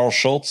dude? Charles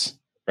Schultz,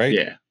 right?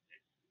 Yeah.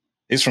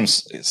 He's from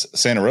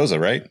Santa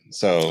Rosa, right?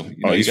 So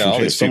he's got all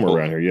these somewhere people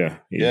around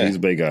here. Yeah. He's a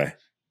big guy.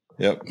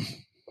 Yep.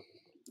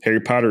 Harry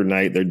Potter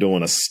night. They're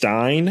doing a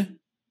Stein.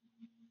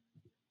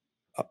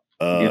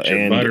 Get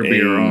your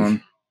butterbeer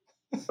on.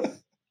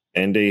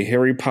 And a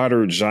Harry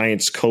Potter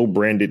Giants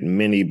co-branded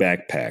mini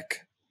backpack.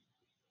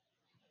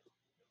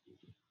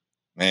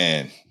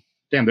 Man.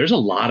 Damn, there's a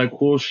lot of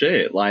cool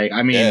shit. Like,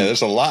 I mean,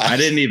 there's a lot. I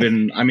didn't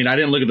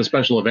look at the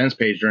special events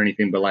page or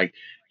anything, but like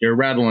you're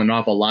rattling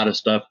off a lot of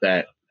stuff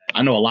that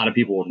I know a lot of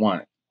people would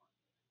want.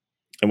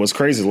 And what's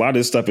crazy, a lot of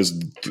this stuff is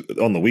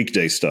on the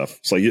weekday stuff.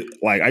 So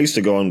I used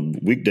to go on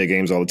weekday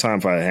games all the time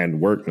if I had to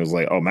work, and it was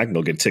like, oh, I can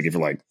go get a ticket for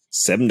like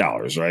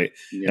 $7, right?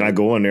 Yeah. And I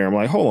go in there, I'm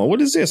like, hold on, what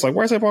is this? Like,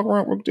 why is that walking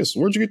around with this?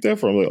 Where'd you get that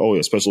from? I'm like, oh,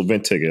 yeah, special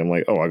event ticket. I'm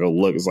like, oh, I go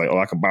look. It's like, oh,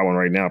 I can buy one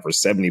right now for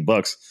 $70.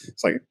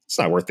 It's like, it's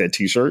not worth that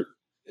t-shirt.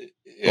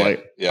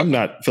 I'm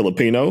not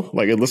Filipino.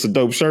 Like, it looks a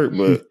dope shirt,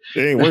 but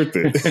it ain't worth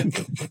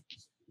it.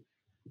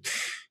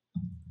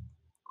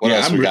 What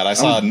else we got? I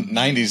saw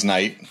 90s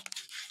night.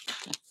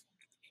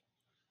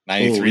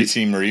 93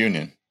 team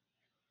reunion.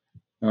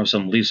 Oh,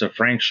 some Lisa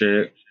Frank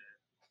shit.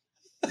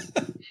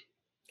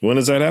 When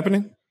is that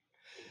happening?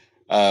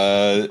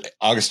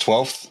 August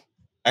 12th.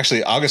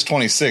 Actually, August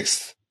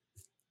 26th.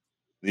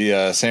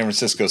 The San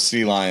Francisco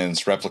Sea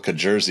Lions replica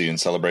jersey in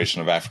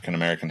celebration of African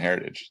American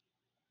heritage.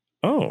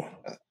 Oh.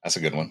 That's a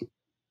good one.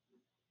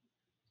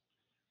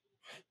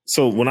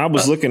 So when I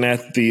was looking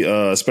at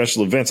the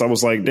special events, I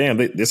was like, damn,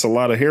 there's a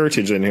lot of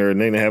heritage in here, and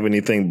they didn't have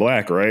anything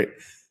black, right?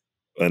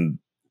 And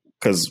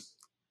because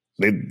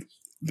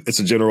it's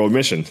a general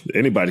admission.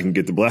 Anybody can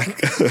get the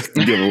black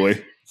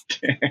giveaway.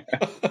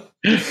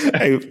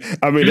 Hey,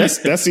 I mean,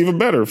 that's even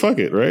better. Fuck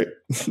it, right?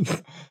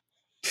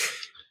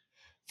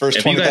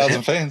 First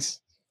 20,000 fans.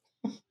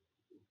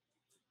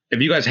 If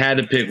you guys had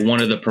to pick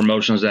one of the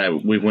promotions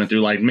that we went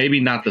through, like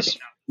maybe not this,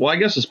 well, I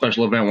guess the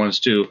special event ones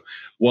too,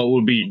 what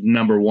would be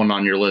number one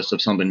on your list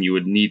of something you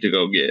would need to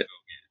go get?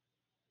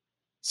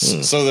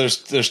 So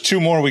there's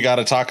two more we got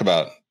to talk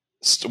about.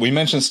 We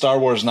mentioned Star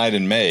Wars Night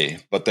in May,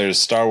 but there's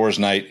Star Wars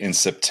Night in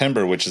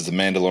September, which is the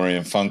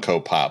Mandalorian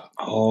Funko Pop.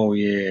 Oh,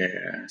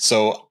 yeah.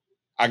 So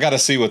I got to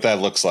see what that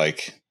looks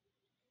like,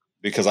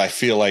 because I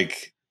feel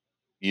like,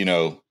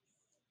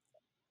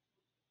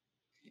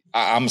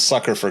 I'm a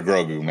sucker for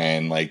Grogu,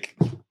 man. Like,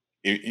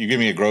 you give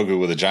me a Grogu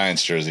with a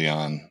Giants jersey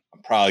on,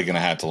 I'm probably going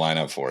to have to line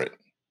up for it.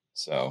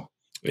 So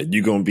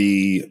you're going to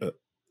be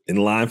in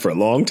line for a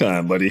long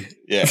time, buddy.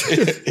 Yeah.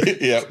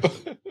 Yep.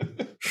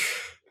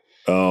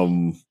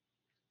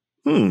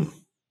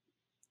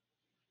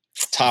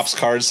 Topps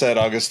card set,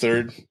 August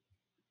 3rd.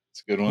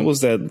 It's a good one. What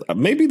was that?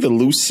 Maybe the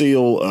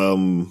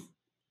Lucille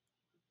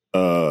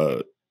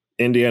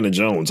Indiana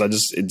Jones. I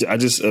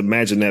just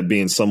imagine that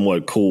being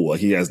somewhat cool.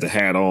 He has the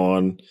hat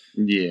on.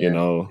 Yeah. You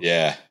know.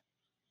 Yeah.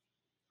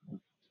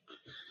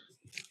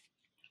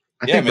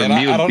 I think for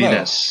me it would be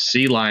that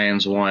Sea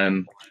Lions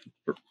one.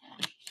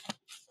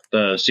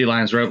 The Sea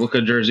Lions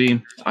replica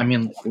jersey. I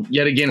mean,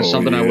 yet again, it's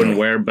something I wouldn't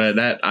wear, but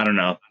that, I don't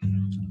know.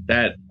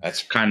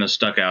 That's kind of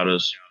stuck out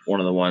as one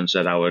of the ones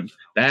that I would,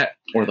 that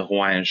or the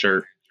Hawaiian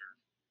shirt.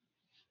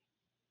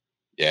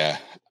 Yeah.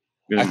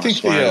 I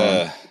think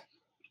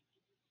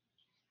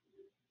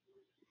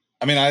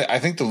I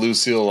think the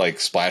Lucille like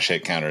splash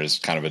hit counter is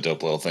kind of a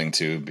dope little thing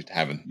too,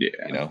 having,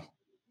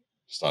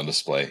 just on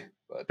display.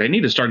 But they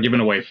need to start giving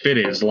away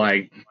fitteds,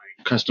 like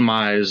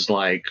customized,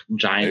 like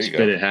Giants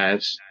fitted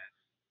hats.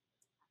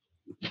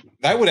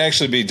 That would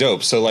actually be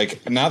dope. So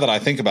like now that I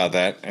think about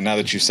that, and now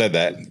that you said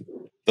that,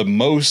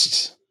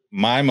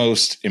 my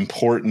most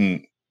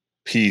important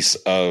piece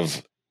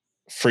of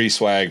free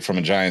swag from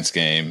a Giants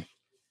game,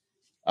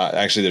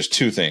 actually there's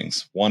two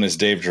things. One is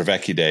Dave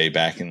Dravecky Day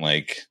back in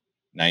like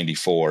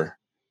 94.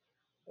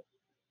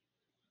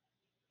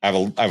 I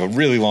have a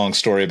really long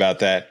story about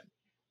that.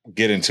 I'll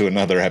get into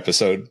another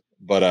episode,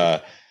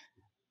 but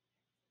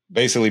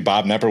basically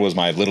Bob Nepper was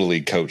my little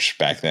league coach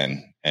back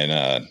then.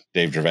 And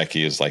Dave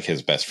Dravecky is like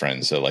his best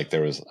friend. So like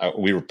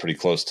we were pretty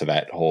close to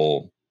that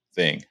whole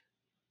thing.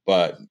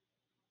 But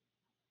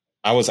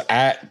I was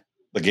at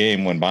the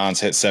game when Bonds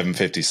hit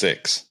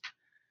 756.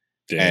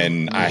 Damn.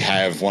 And I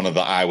have one of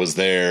the I was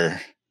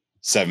there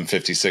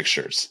 756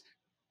 shirts.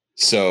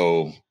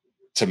 So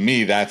to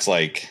me, that's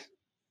like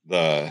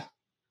the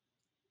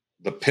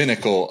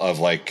pinnacle of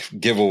like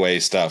giveaway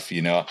stuff,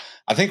 you know.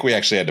 I think we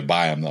actually had to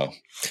buy them though.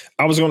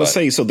 I was going to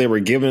say, so they were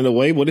giving it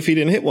away. What if he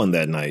didn't hit one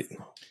that night?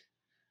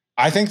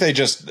 I think they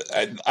just.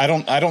 I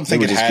don't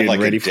think it had like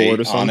a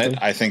date on it.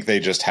 I think they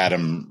just had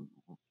them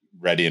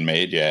ready and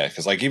made. Yeah,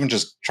 because like even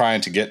just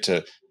trying to get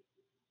to.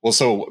 Well,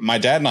 so my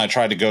dad and I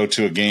tried to go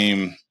to a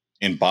game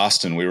in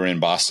Boston. We were in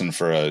Boston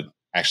for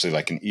actually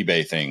like an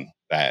eBay thing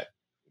that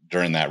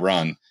during that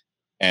run,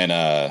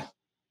 and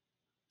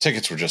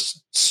tickets were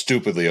just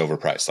stupidly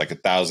overpriced, like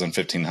 $1,000,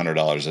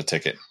 $1,500 a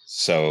ticket.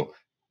 So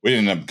we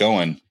ended up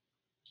going,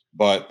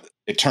 but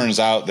it turns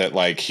out that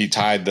like he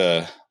tied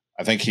the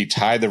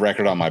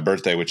record on my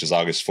birthday, which is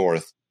August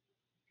 4th.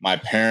 My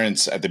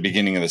parents at the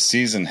beginning of the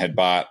season had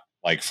bought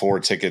like 4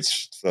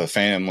 tickets for the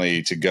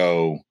family to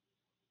go,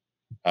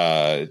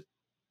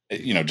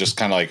 just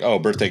kind of like, oh,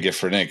 birthday gift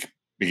for Nick,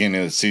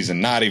 beginning of the season,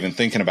 not even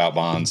thinking about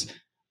Bonds.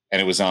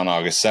 And it was on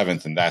August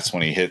 7th. And that's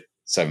when he hit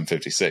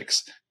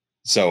 756.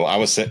 So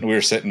we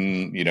were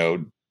sitting,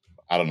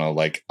 I don't know,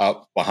 like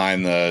up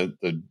behind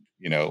the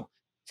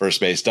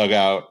first base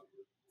dugout.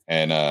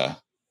 And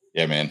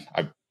yeah, man,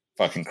 I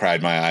fucking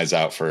cried my eyes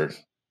out for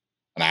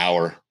an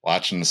hour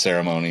watching the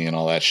ceremony and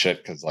all that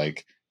shit. Cause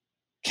like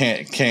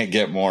can't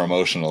get more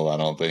emotional, I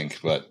don't think,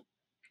 but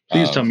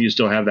please tell me you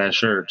still have that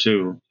shirt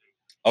too.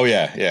 Oh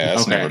yeah. Yeah.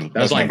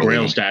 That's like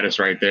Grail status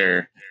right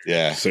there.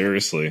 Yeah.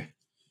 Seriously.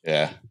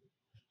 Yeah.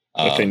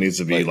 That thing needs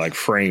to be like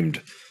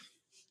framed.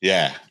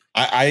 Yeah.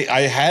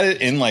 I had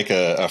it in like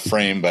a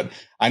frame, but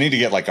I need to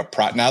get like a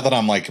prop now that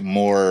I'm like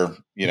more,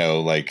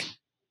 like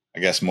I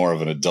guess more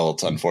of an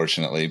adult,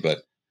 unfortunately, but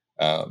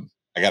I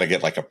got to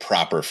get like a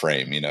proper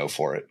frame,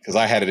 for it. Cause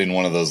I had it in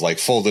one of those like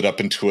folded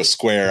up into a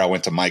square. I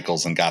went to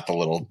Michael's and got the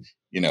little,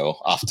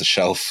 off the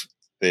shelf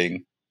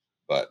thing,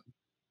 but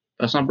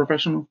that's not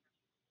professional.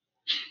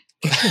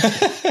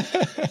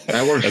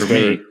 That works for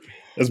me.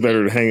 That's better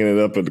than hanging it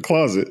up in the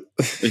closet.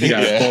 If you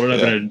got to fold it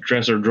up in a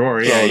dresser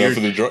drawer, you're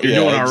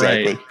doing all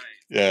right.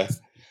 Yeah.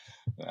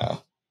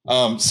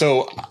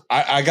 So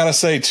I gotta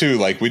say too,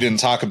 like we didn't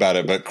talk about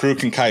it, but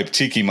Kruk and Kipe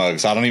tiki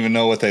mugs. I don't even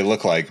know what they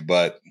look like,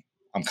 but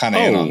I'm kind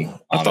of in on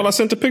I thought I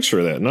sent a picture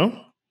of that. No,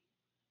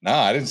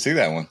 I didn't see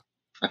that one.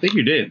 I think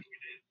you did.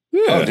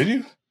 Yeah. Oh, did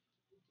you?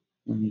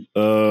 Did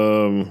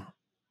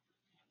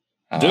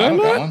I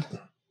not? One.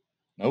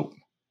 Nope.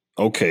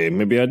 Okay,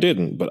 maybe I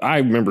didn't, but I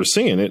remember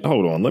seeing it.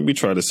 Hold on, let me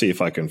try to see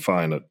if I can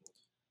find it.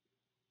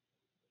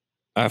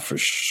 I for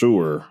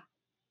sure.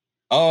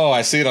 Oh,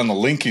 I see it on the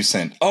link you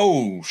sent.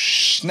 Oh,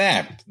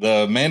 snap.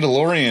 The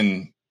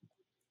Mandalorian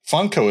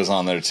Funko is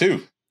on there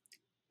too.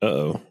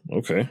 Uh-oh.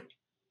 Okay.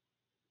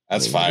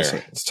 That's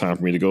fire. It's time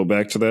for me to go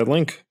back to that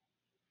link.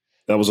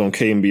 That was on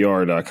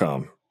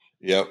kmbr.com.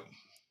 Yep.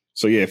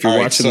 So yeah, if you're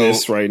watching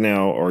this right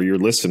now or you're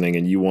listening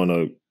and you want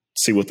to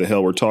see what the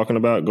hell we're talking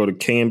about, go to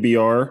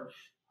KMBR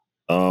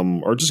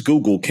or just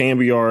Google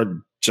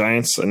KMBR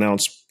Giants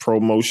announce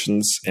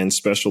promotions and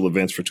special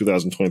events for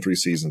 2023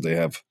 season. They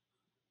have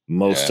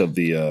most of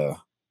the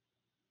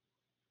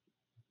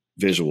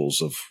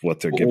visuals of what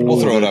they're giving.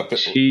 We'll throw it up. Throw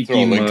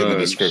a link in the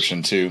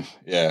description too.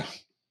 Yeah.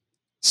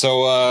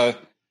 So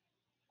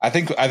I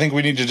think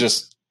we need to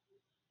just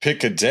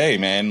pick a day,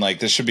 man. Like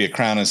this should be a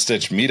Crown and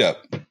Stitch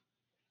meetup.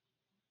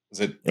 Is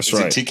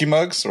it Tiki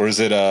mugs or is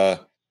it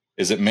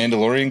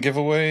Mandalorian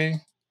giveaway?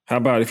 How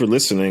about if you're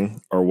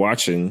listening or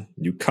watching,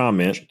 you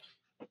comment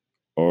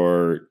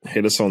or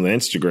hit us on the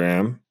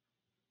Instagram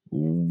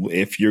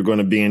if you're going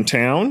to be in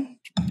town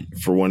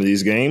for one of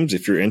these games.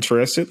 If you're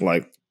interested,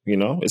 like, you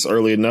know, it's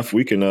early enough.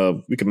 We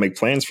can make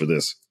plans for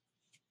this.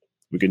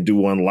 We can do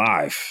one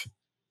live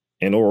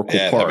in Oracle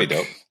Park. That'd be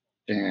dope.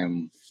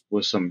 Damn,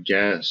 with some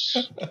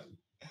guests.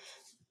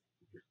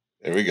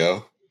 There we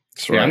go.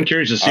 That's right. I'm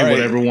curious to see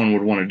what everyone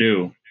would want to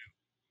do.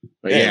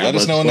 But let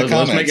us know in the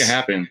comments. Let's make it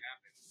happen.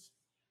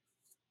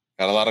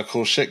 Got a lot of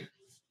cool shit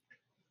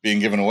being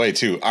given away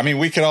too. I mean,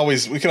 we could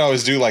always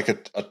do like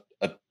a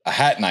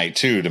hat night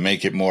too to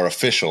make it more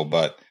official.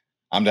 But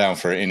I'm down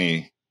for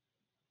any.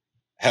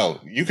 Hell,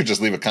 you could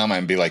just leave a comment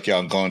and be like, "Yo,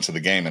 I'm going to the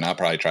game," and I'll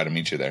probably try to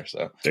meet you there.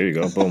 So there you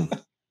go. Boom.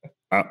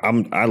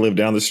 I live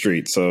down the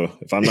street, so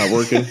if I'm not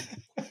working,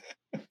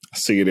 I'll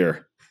see you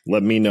there.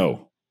 Let me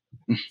know.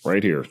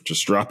 Right here.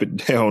 Just drop it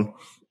down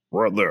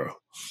right there.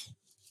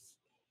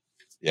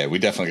 Yeah, we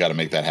definitely got to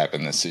make that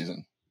happen this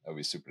season. That'd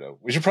be super dope.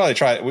 We should probably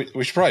try.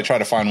 We should probably try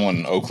to find one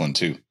in Oakland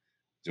too.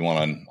 Do one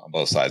on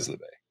both sides of the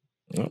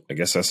bay. Well, I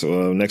guess that's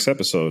next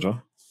episode, huh?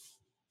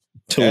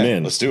 Tune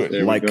in. Let's do it.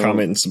 Like,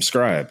 comment, and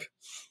subscribe.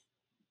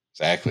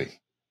 Exactly.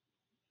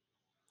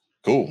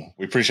 Cool.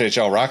 We appreciate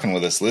y'all rocking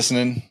with us,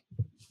 listening.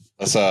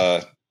 Let's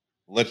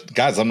let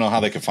them know how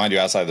they can find you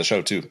outside the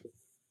show too.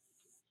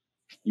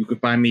 You can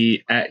find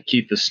me at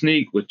Keith the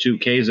Sneak with 2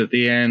 Ks at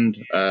the end.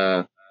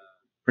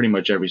 Pretty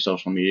much every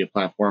social media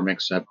platform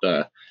except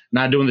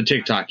not doing the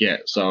TikTok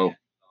yet. So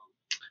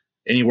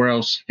anywhere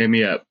else, hit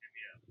me up.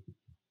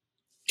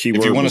 Keyword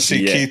if you want to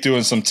see Keith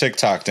doing some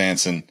TikTok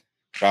dancing,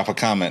 drop a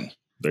comment.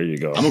 There you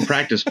go. I'm gonna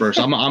practice first.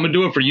 I'm gonna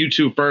do it for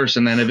YouTube first,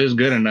 and then if it's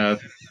good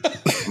enough,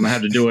 I'm gonna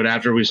have to do it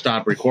after we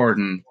stop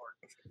recording.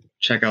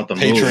 Check out the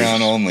Patreon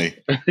moves. only.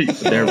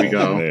 There we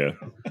go.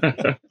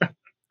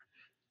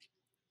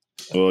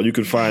 Well, you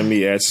can find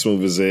me at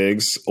Smooth as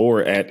Eggs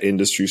or at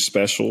Industry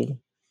Special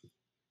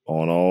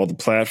on all the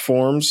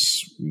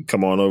platforms.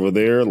 Come on over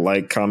there,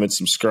 like, comment,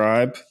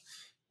 subscribe.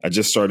 I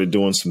just started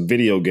doing some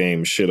video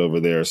game shit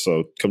over there,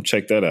 so come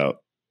check that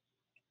out.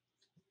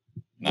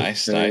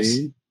 Nice.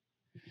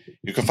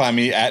 You can find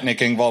me at Nick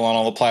Engvall on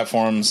all the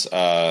platforms.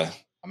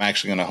 I'm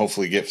actually going to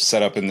hopefully get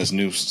set up in this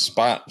new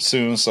spot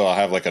soon, so I'll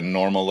have like a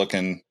normal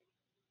looking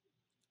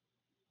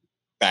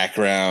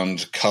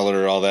background,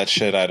 color, all that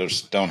shit. I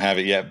just don't have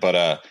it yet,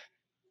 but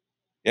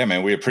yeah,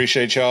 man, we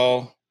appreciate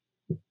y'all.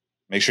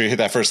 Make sure you hit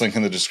that first link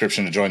in the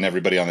description to join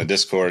everybody on the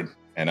Discord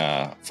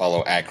and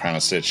follow at Crown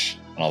of Stitch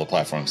on all the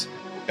platforms.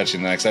 Catch you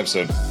in the next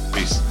episode.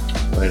 Peace.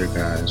 Later,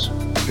 guys.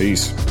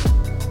 Peace.